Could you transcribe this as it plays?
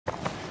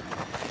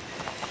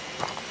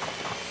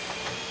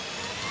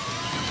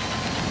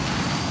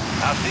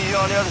see you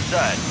on the other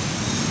side.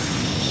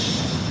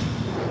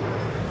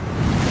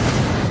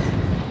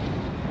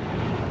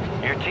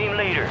 Your team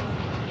leader.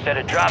 Set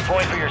a drop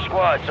point for your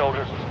squad,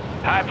 soldier.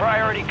 High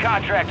priority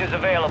contract is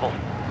available.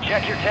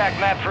 Check your TAC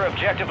map for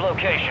objective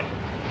location.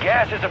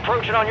 Gas is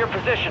approaching on your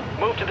position.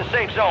 Move to the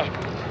safe zone.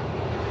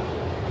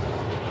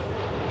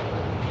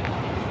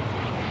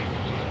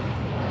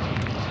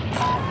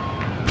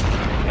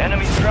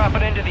 Enemies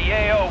dropping into the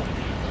AO.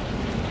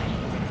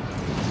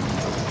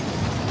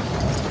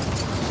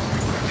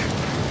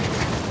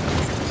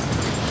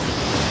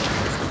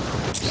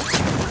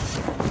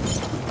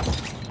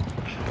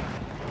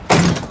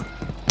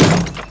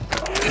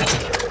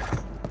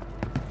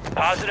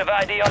 Positive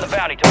ID on the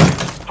bounty target.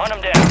 Hunt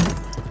him down.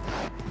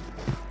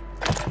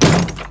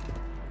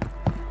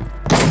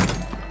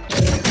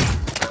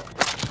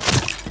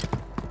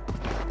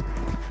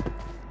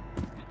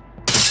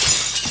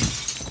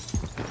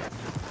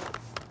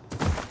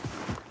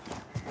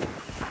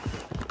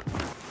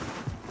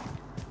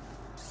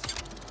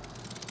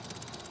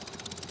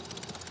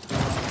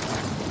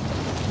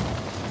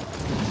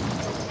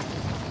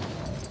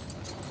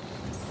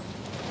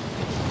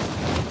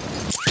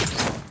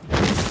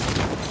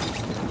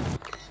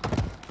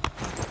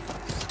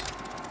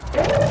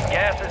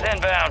 Gas is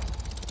inbound.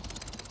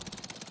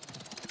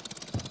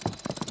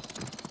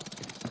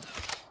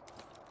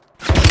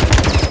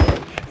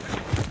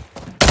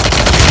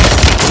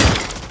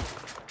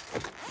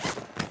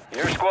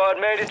 Your squad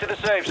made it to the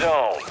safe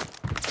zone.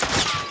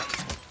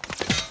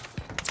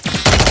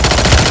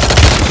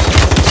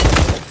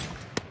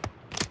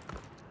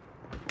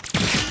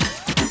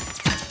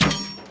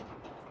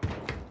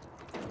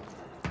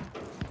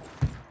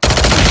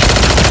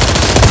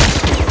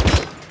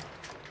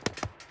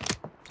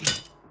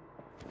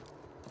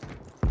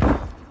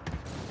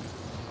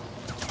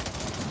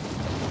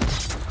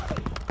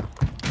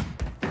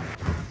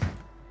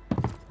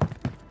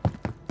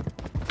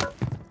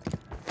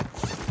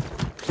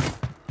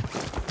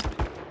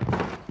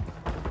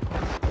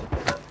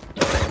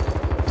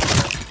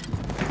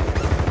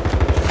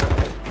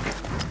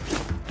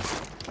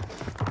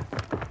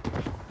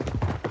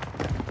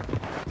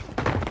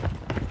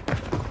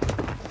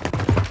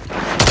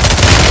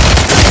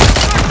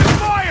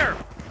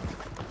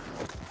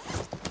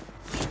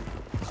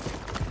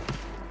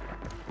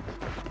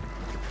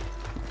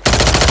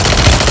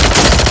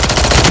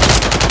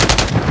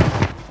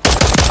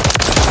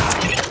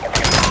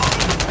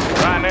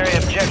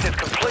 Objective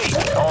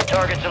complete. All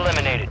targets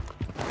eliminated.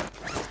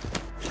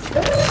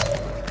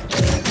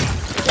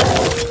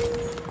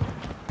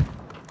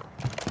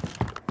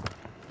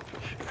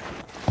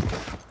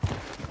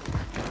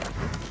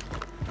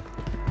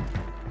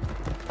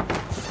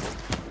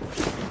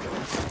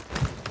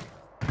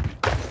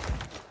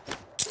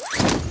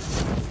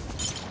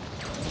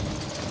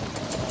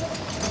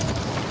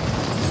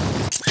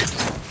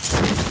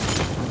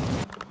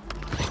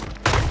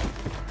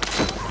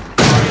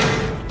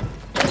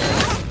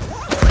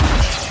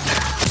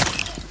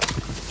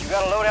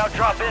 Got a loadout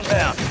drop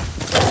inbound.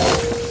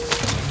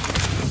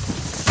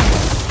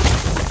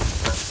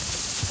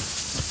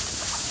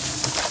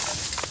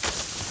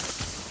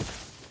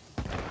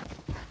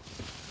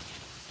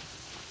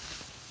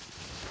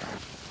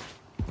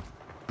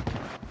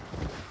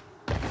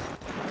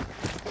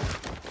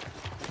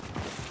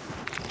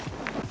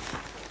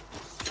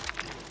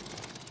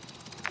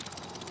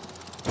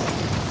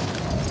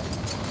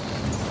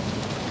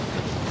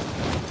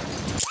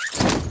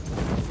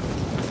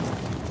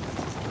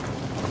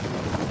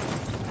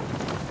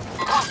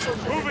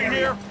 Moving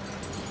here!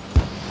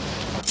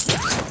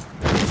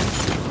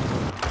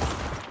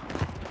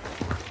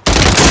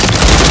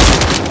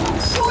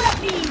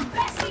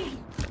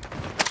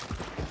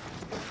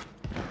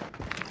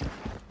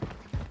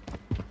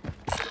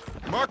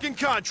 Marking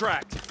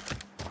contract.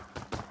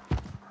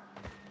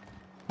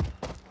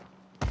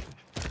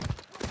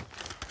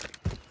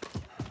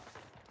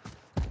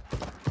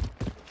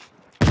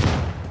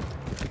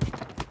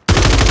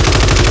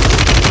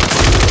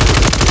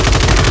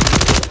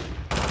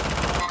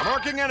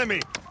 Marking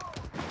enemy.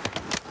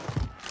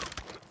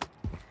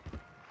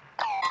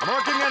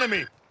 Marking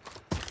enemy.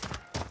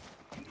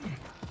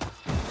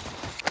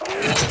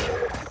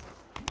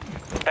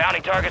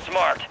 Bounty targets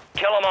marked.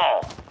 Kill them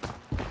all.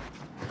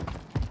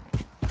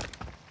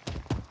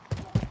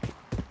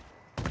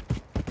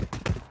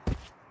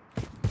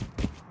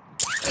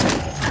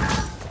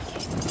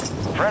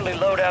 Friendly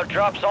loadout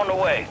drops on the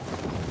way.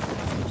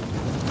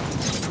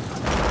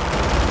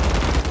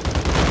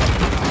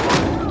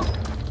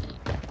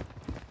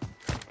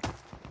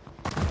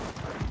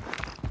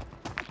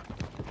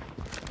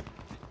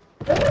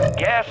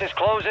 Gas is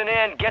closing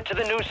in. Get to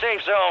the new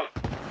safe zone.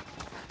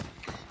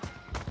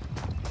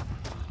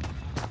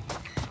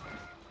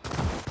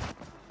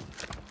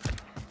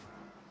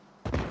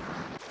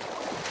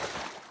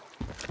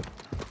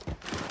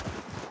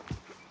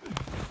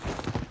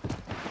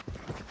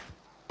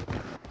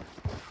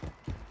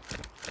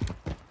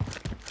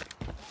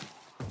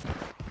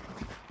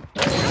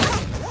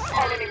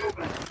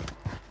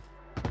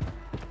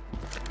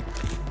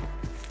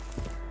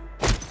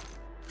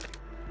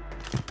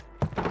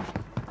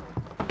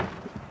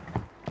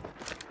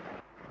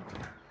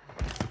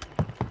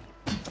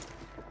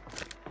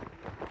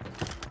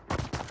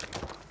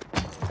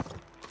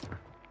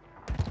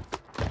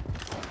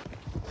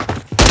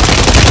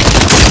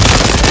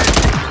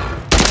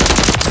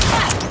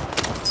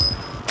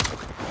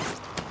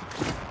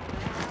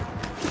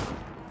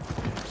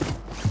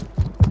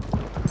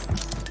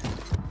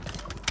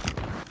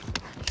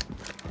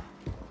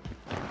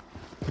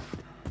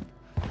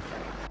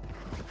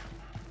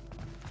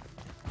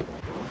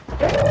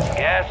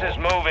 Gas is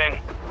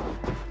moving.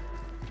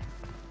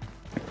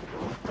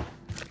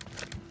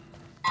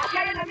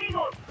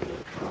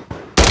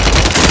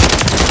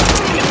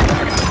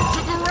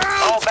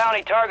 All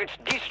bounty targets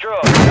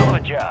destroyed. Hell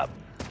of a job.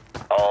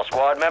 All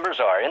squad members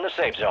are in the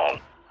safe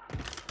zone.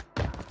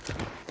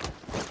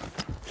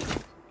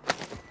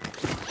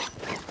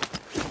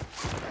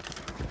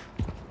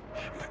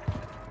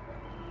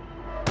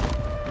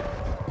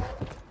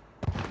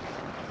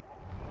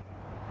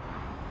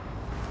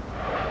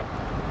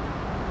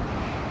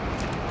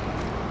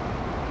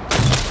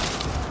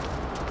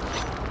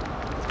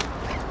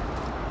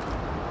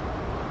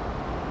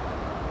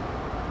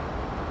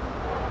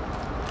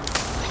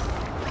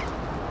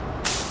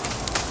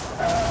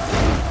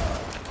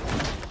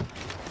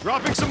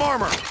 Dropping some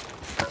armor.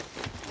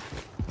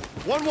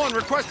 1-1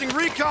 requesting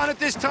recon at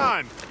this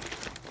time.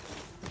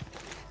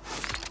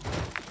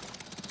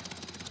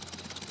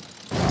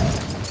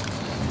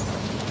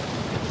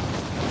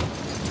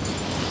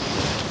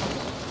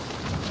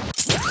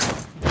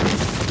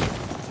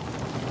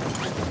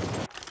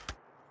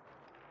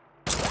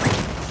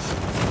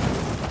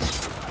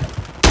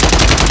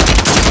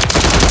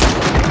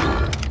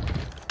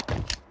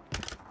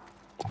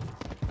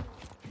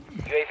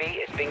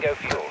 UAV is bingo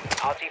fuel.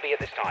 RTV at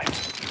this time.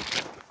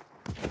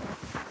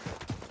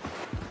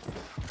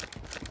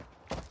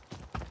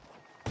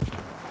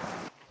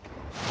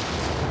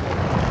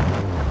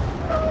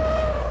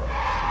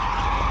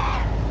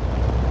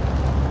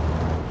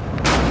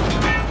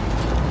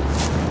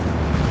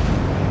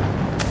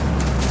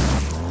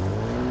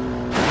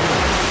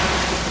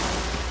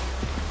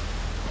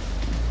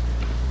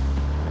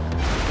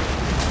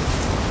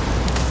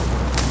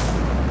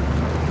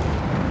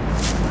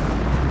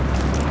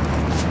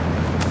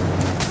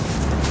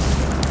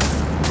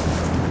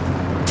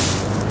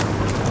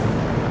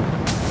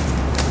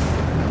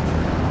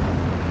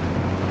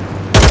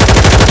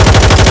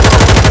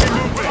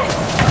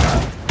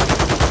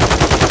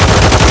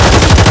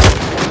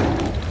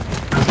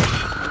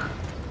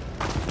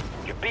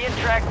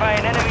 Tracked by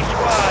an enemy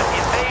squad.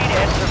 Evade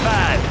and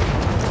survive.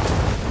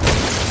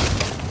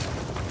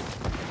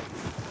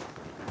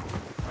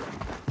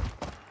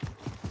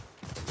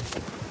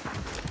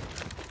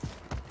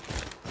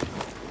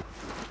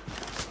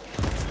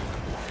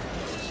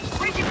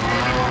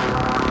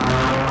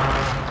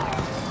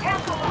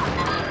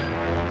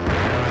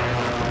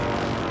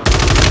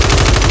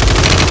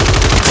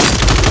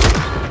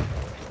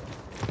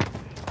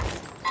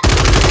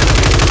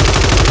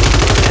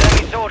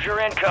 Enemy soldier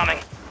incoming.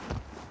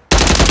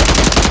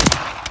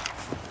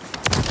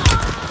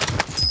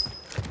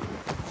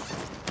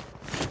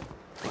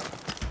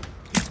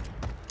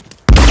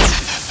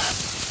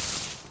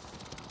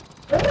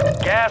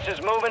 Gas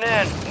is moving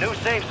in. New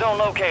safe zone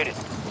located.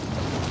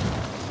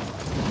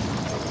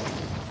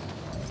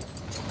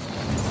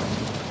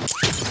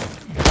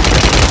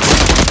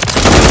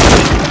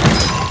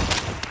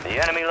 The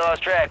enemy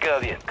lost track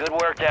of you. Good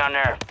work down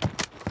there.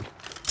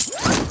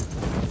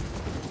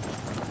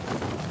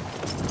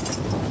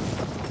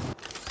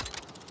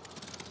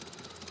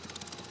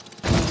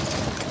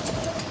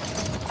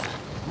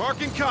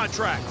 Marking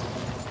contract.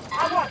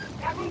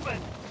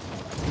 Moving.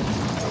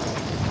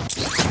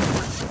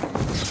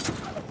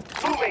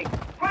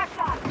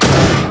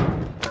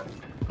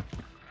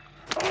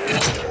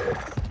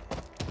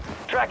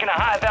 Tracking a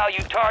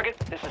high-value target.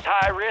 This is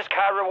high risk,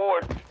 high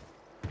reward.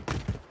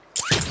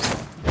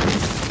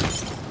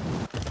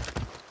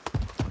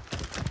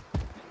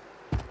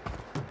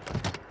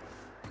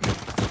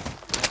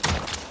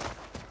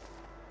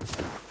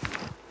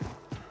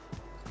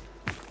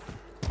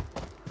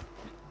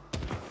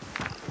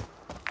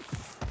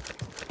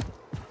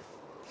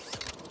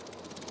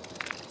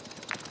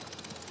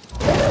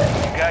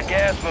 Got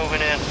gas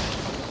moving in.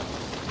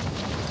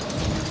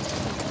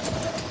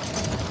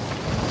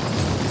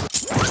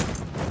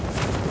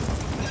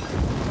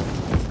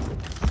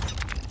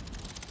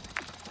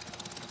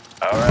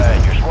 All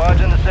right, your squad's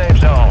in the safe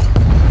zone.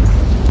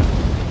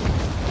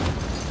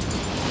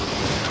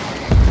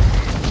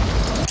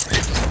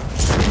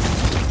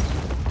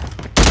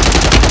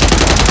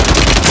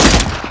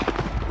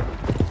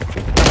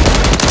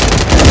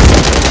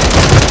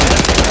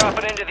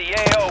 Dropping into the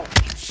AO.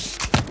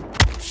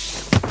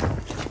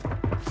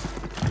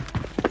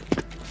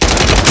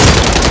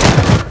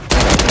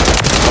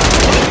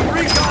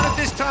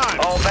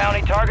 All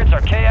bounty targets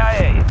are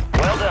KIA.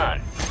 Well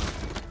done.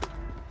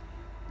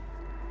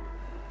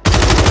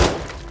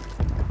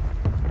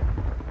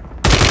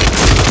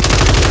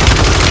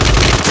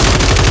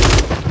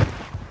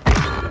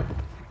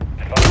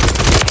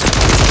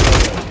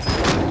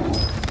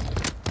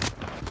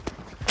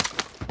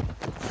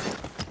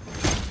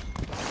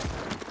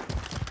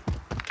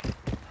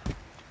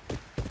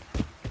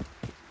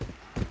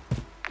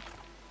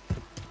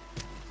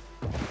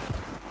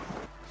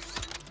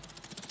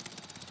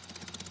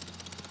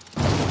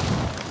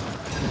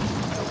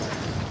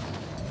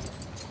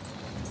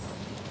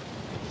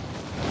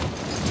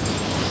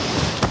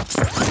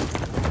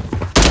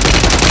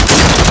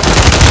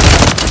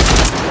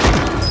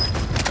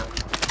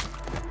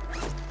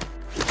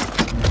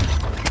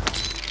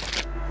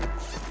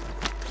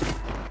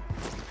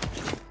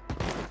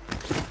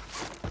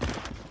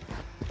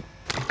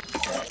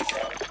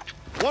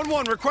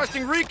 1-1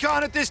 requesting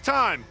recon at this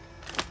time.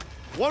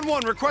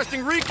 1-1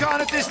 requesting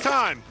recon at this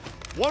time.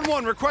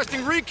 1-1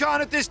 requesting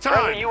recon at this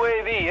time. Friendly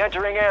UAV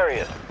entering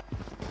area.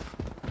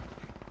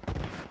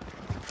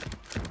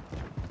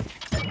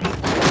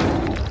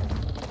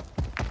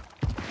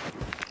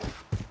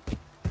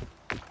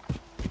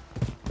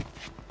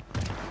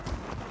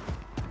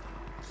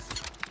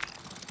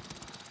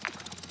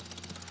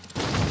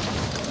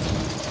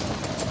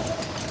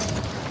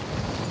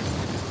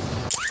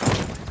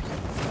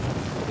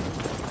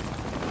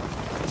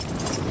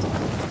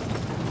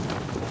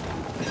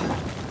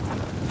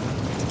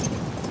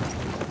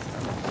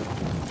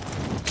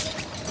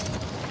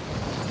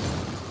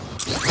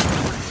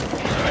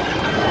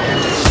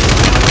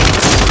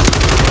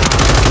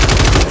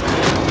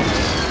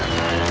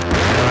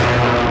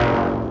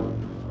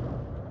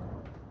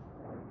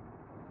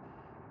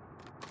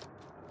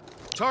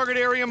 Target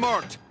area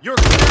marked. You're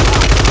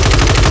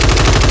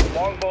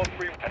Longbow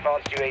 3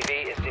 advanced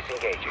UAV is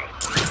disengaging.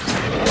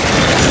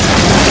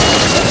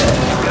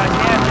 Got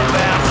gas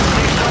inbound.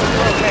 Safe zone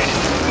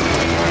located.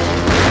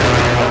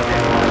 Flyby.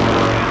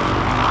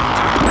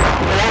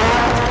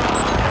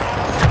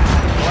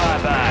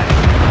 What's up?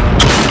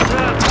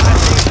 I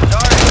see the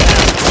target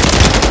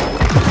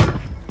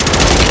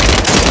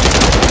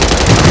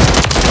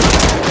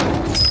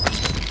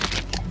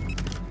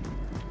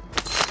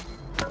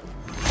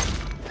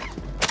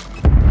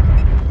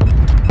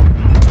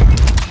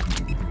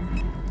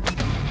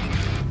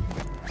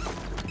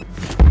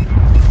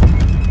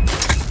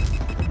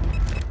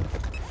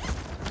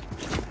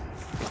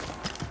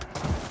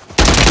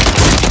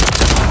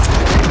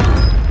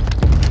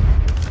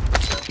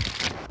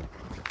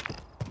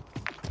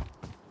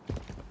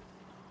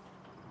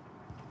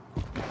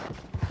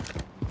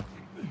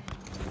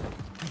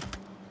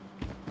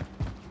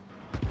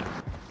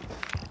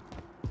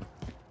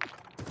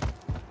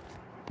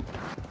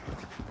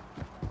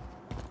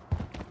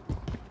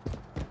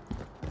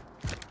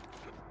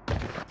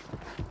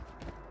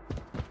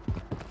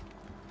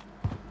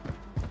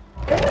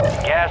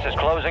Gas is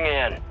closing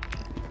in.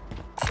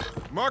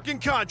 marking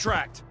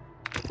contract.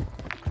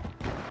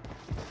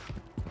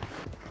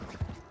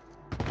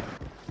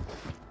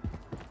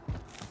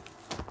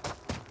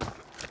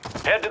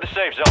 Head to the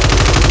safe zone.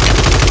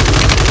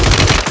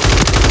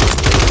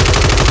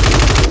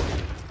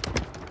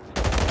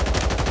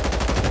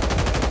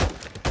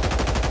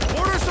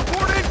 Mortar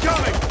support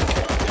incoming.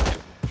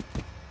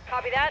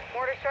 Copy that.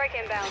 Mortar strike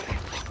inbound.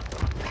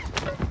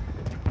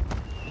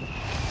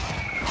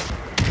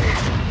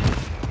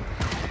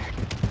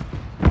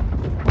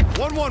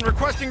 One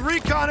requesting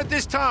recon at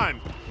this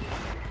time.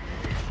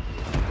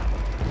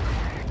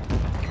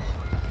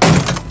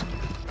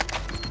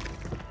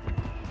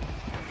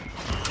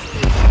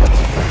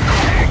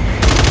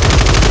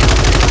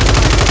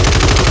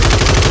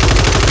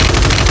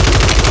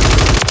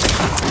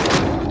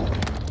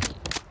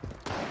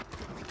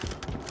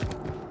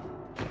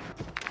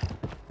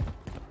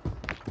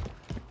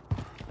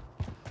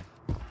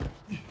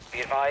 Be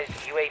advised,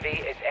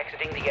 UAV is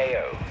exiting the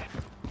AO.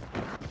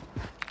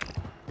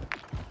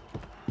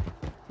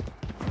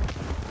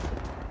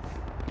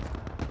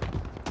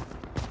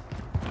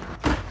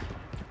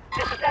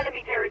 This is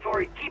enemy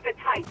territory. Keep it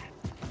tight.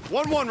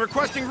 1-1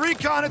 requesting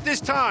recon at this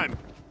time.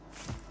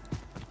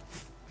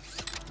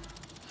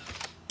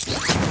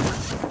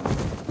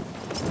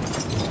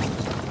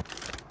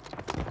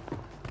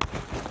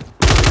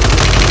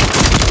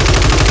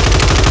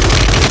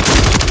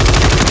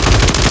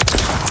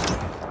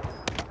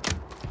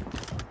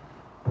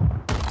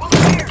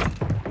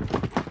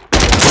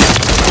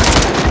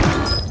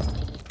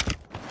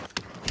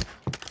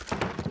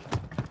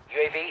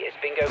 UAV is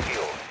bingo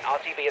fuel.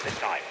 RTB at this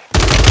time.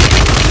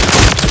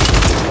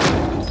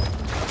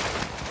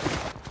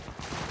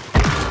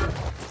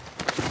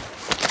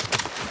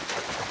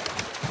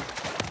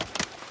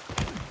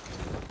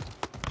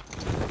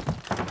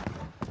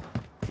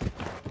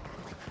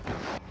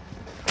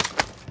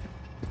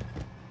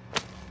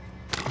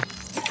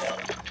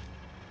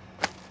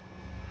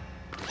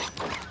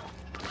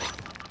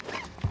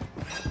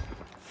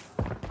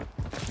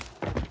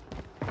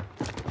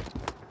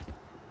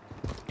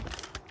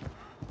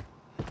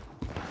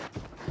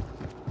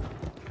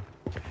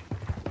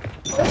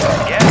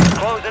 Gas is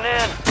closing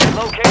in.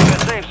 Locating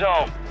the safe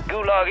zone.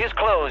 Gulag is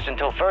closed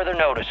until further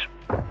notice.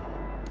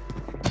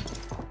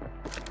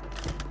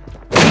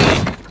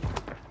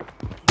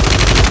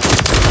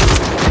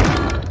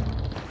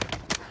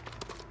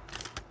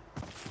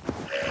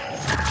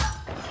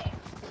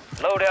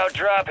 Loadout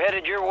drop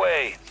headed your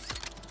way.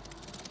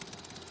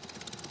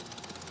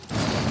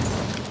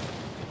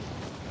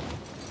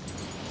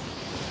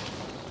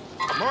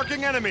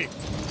 Marking enemy.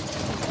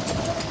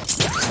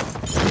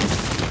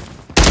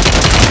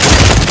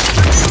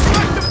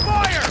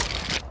 Fire!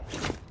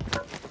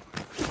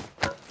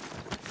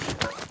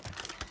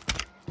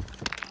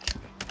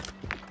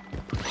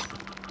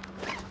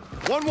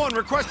 1-1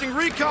 requesting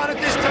recon at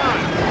this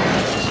time.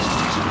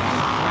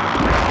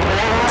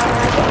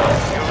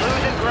 You're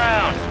losing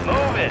ground.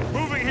 Move it.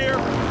 Moving here.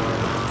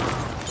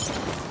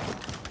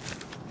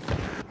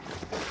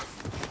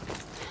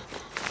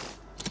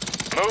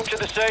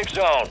 safe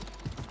zone.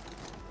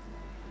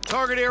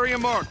 Target area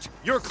marked.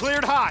 You're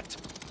cleared hot.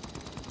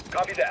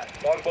 Copy that.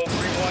 Longboat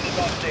 3-1 is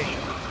on station.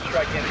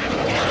 Strike inbound.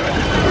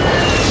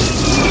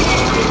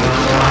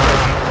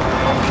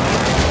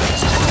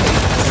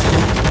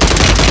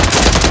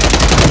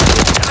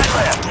 Guy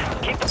left.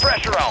 Keep the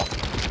pressure on.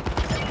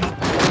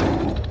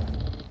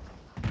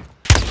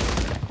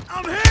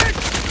 I'm hit!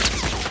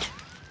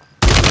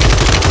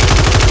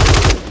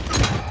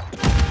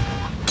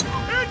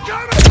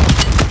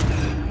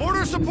 Incoming!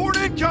 Mortar support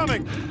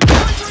incoming!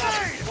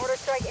 Grenade! Mortar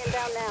strike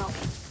inbound now.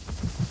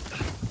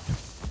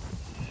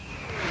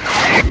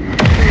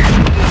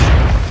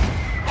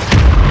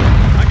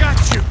 I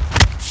got you!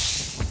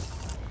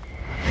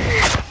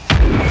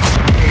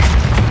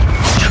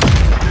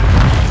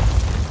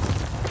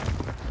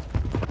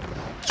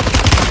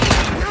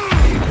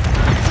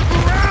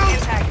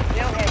 Impact.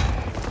 No hit.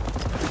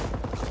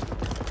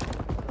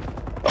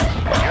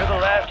 You're the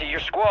last of your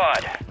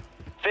squad.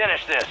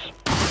 Finish this.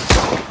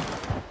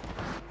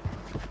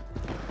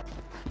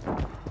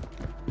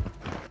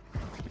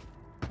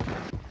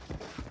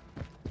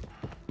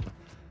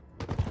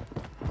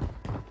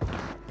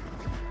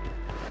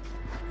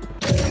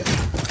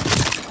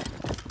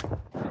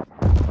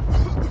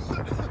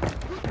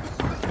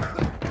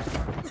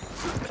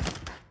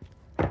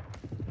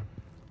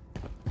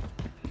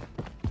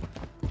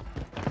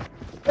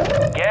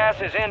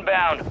 Gas is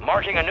inbound,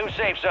 marking a new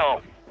safe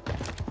zone.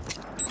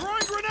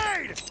 Throwing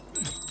grenade!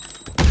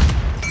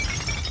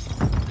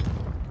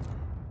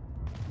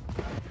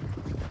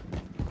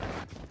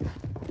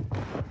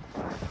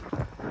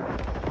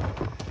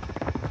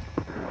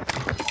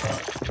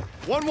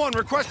 One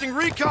requesting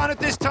recon at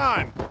this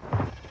time.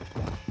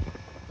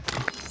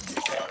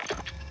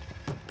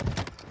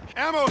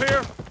 Ammo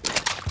here.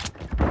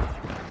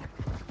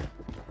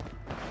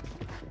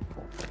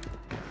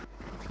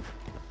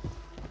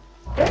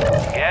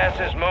 Gas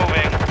is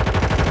moving.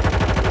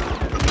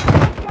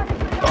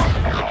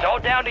 It's all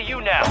down to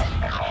you now.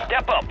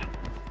 Step up.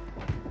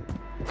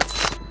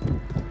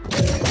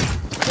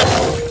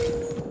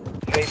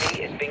 UAV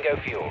is bingo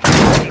fuel.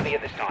 UAV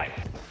at this time.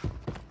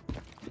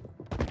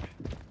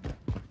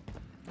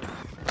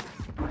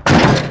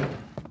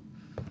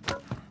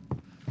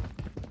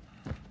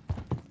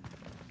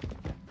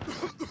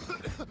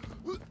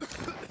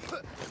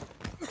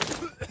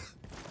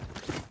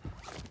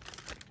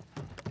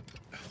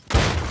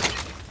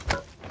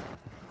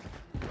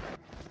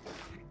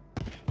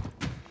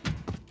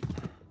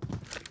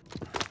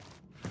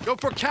 Go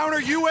for counter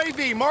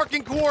UAV,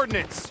 marking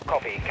coordinates.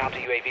 Copy. Counter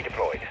UAV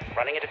deployed.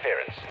 Running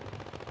interference.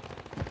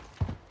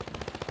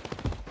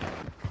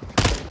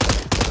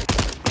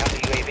 Counter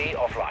UAV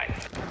offline.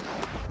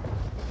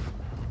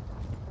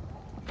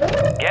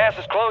 Gas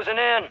is closing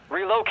in.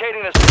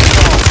 Relocating the safe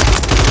zone.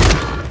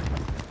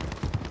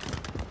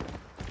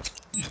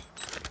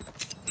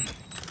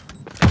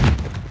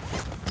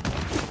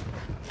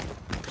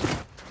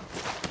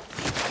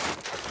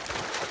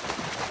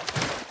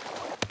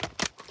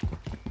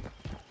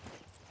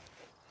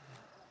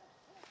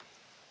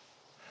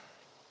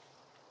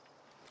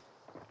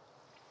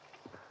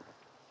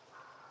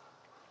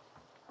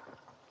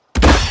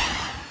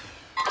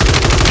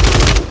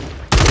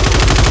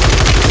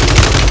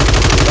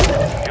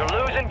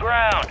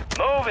 Ground.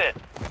 Move it.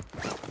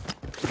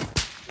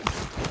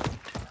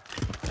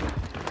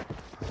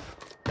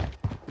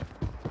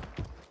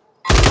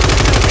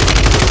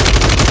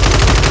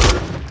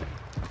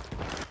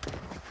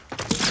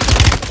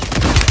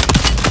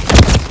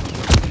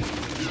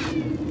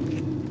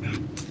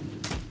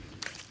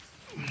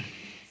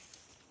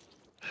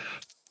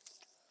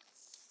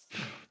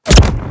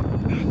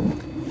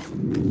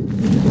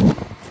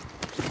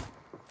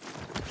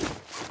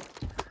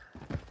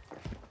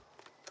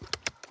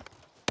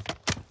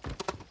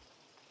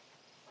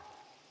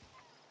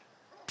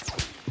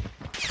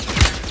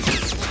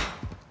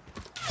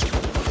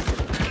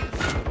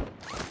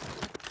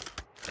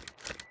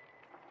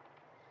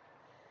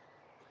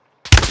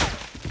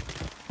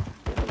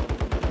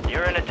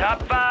 You're in the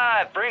top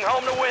 5. Bring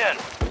home the win.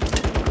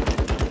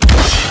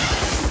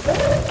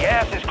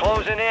 Gas is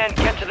closing in.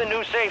 Get to the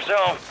new safe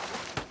zone.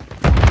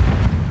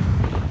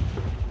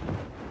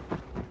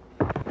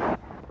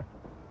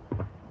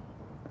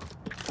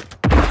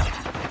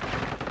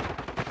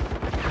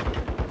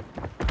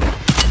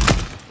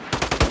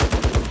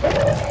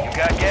 You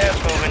got gas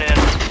moving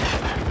in.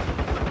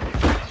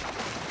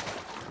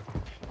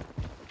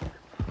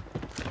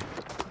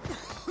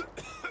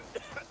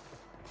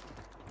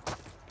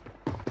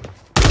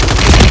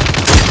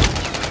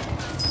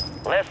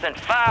 Less than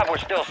 5 we're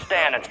still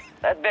standing.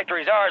 That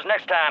victory's ours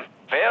next time.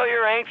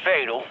 Failure ain't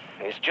fatal.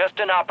 It's just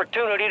an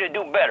opportunity to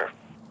do better.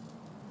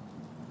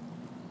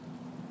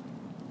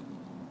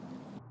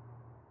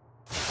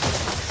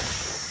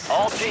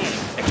 All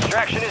teams,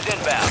 extraction is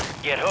inbound.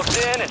 Get hooked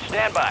in and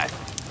stand by.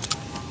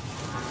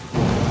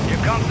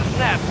 Here comes the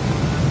snap.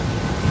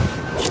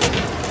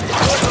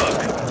 Good hook.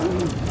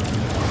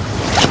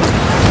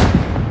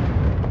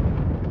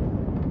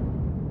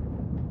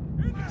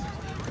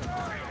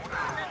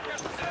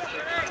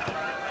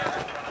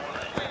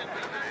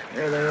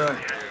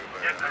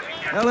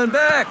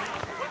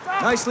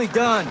 Nicely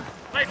done.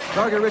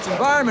 Target-rich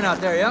environment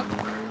out there, yep.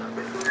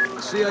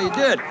 Let's see how you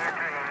did.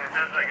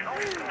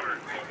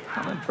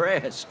 I'm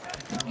impressed.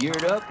 You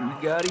geared up and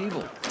you got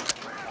evil.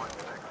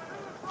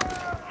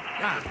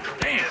 God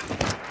damn!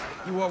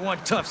 You are one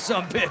tough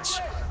sumbitch.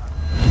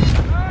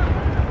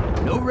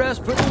 No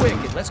rest for the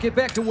wicked. Let's get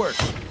back to work.